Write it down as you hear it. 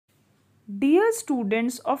Dear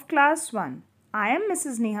students of Class 1, I am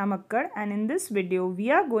Mrs. Neha Makkar and in this video we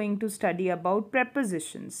are going to study about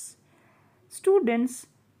prepositions. Students,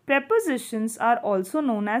 prepositions are also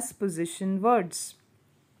known as position words.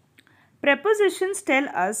 Prepositions tell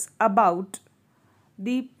us about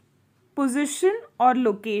the position or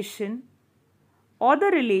location or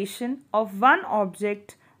the relation of one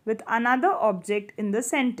object with another object in the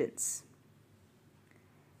sentence.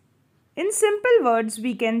 In simple words,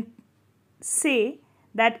 we can say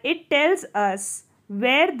that it tells us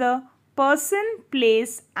where the person,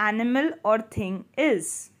 place, animal or thing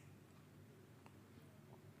is.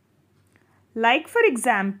 Like for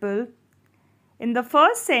example, in the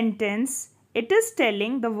first sentence, it is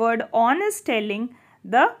telling, the word on is telling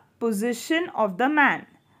the position of the man.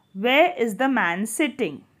 Where is the man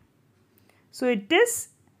sitting? So it is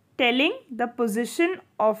telling the position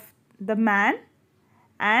of the man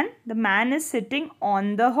and the man is sitting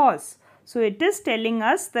on the horse. So it is telling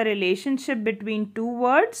us the relationship between two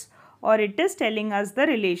words or it is telling us the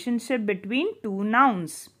relationship between two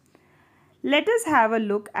nouns. Let us have a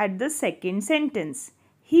look at the second sentence.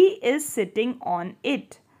 He is sitting on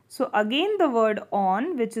it. So again the word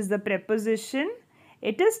on, which is the preposition,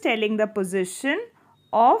 it is telling the position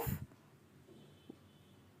of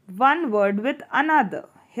one word with another.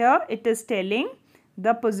 Here it is telling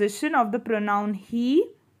the position of the pronoun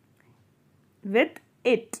he with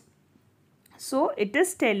it. So it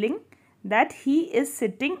is telling that he is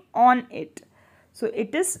sitting on it. So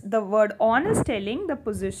it is, the word on is telling the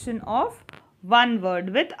position of one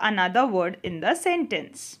word with another word in the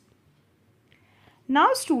sentence. Now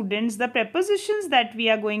students, the prepositions that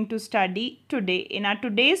we are going to study today in our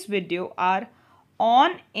today's video are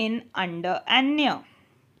on, in, under and near.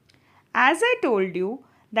 As I told you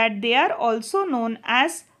that they are also known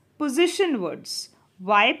as position words.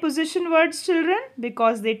 Why position words, children?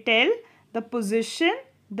 Because they tell the position,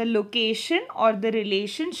 the location or the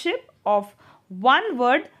relationship of one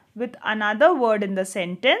word with another word in the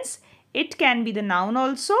sentence. It can be the noun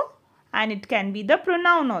also and it can be the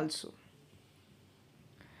pronoun also.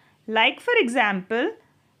 Like for example,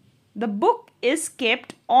 the book is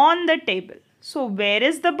kept on the table. So where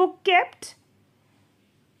is the book kept?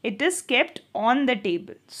 It is kept on the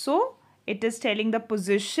table. So it is telling the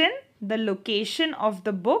position, the location of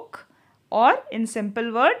the book, or in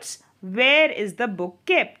simple words, where is the book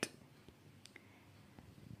kept?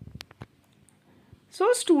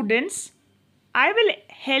 So students, I will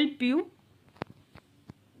help you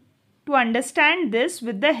to understand this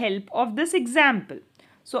with the help of this example.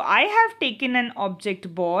 So I have taken an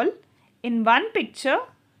object ball. In one picture,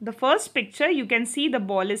 the first picture, you can see the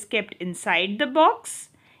ball is kept inside the box.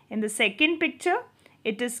 In the second picture,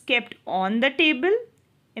 it is kept on the table.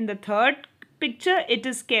 In the third picture, it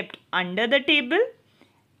is kept under the table.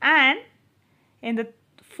 And in the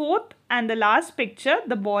fourth and the last picture,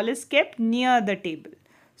 the ball is kept near the table.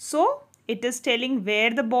 So it is telling where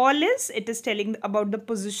the ball is. It is telling about the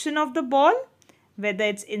position of the ball, whether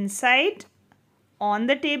it's inside, on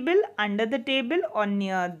the table, under the table or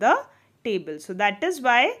near the table. So that is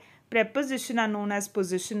why prepositions are known as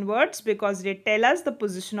position words, because they tell us the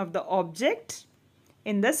position of the object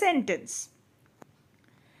in the sentence.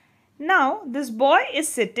 Now this boy is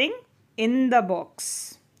sitting in the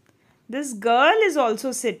box. This girl is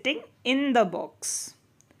also sitting in the box.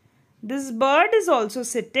 This bird is also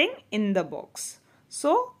sitting in the box.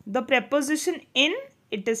 So the preposition in,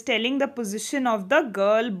 it is telling the position of the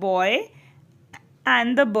girl, boy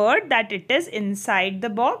and the bird, that it is inside the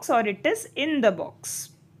box or it is in the box.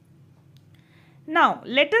 Now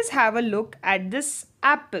let us have a look at this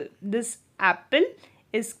apple. This apple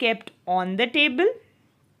is kept on the table.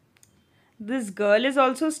 This girl is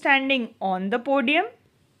also standing on the podium.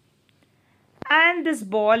 And this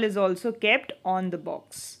ball is also kept on the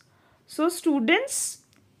box. So students,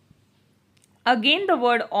 again the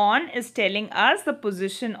word on is telling us the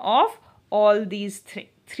position of all these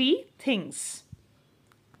three things.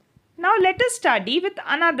 Now let us study with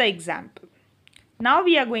another example. Now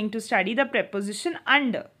we are going to study the preposition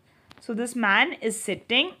under. So this man is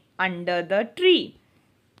sitting under the tree.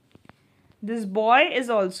 This boy is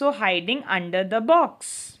also hiding under the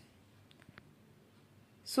box.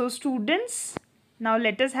 So students, now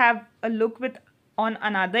let us have a look on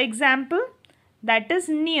another example, that is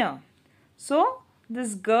near. So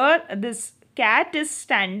this cat is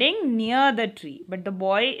standing near the tree, but the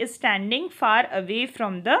boy is standing far away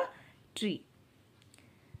from the tree.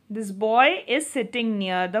 This boy is sitting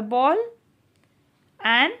near the ball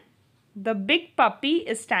and the big puppy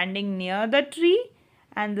is standing near the tree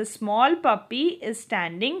and the small puppy is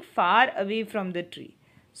standing far away from the tree.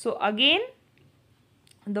 So again,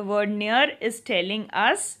 The word near is telling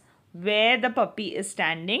us where the puppy is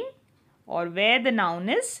standing or where the noun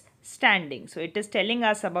is standing. So it is telling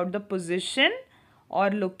us about the position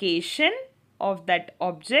or location of that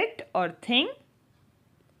object or thing.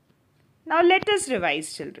 Now let us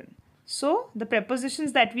revise, children. So the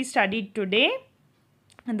prepositions that we studied today,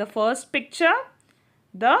 in the first picture,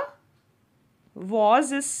 the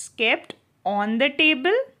vase is kept on the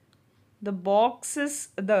table. The ball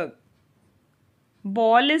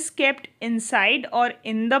is kept inside or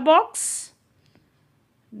in the box.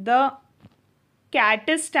 The cat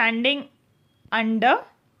is standing under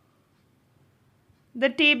the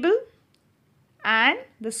table and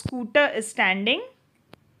the scooter is standing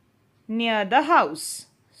near the house.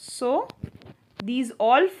 So these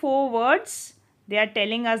all four words, they are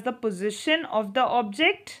telling us the position of the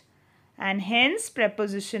object, and hence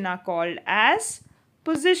preposition are called as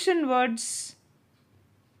position words.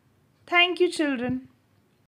 Thank you, children.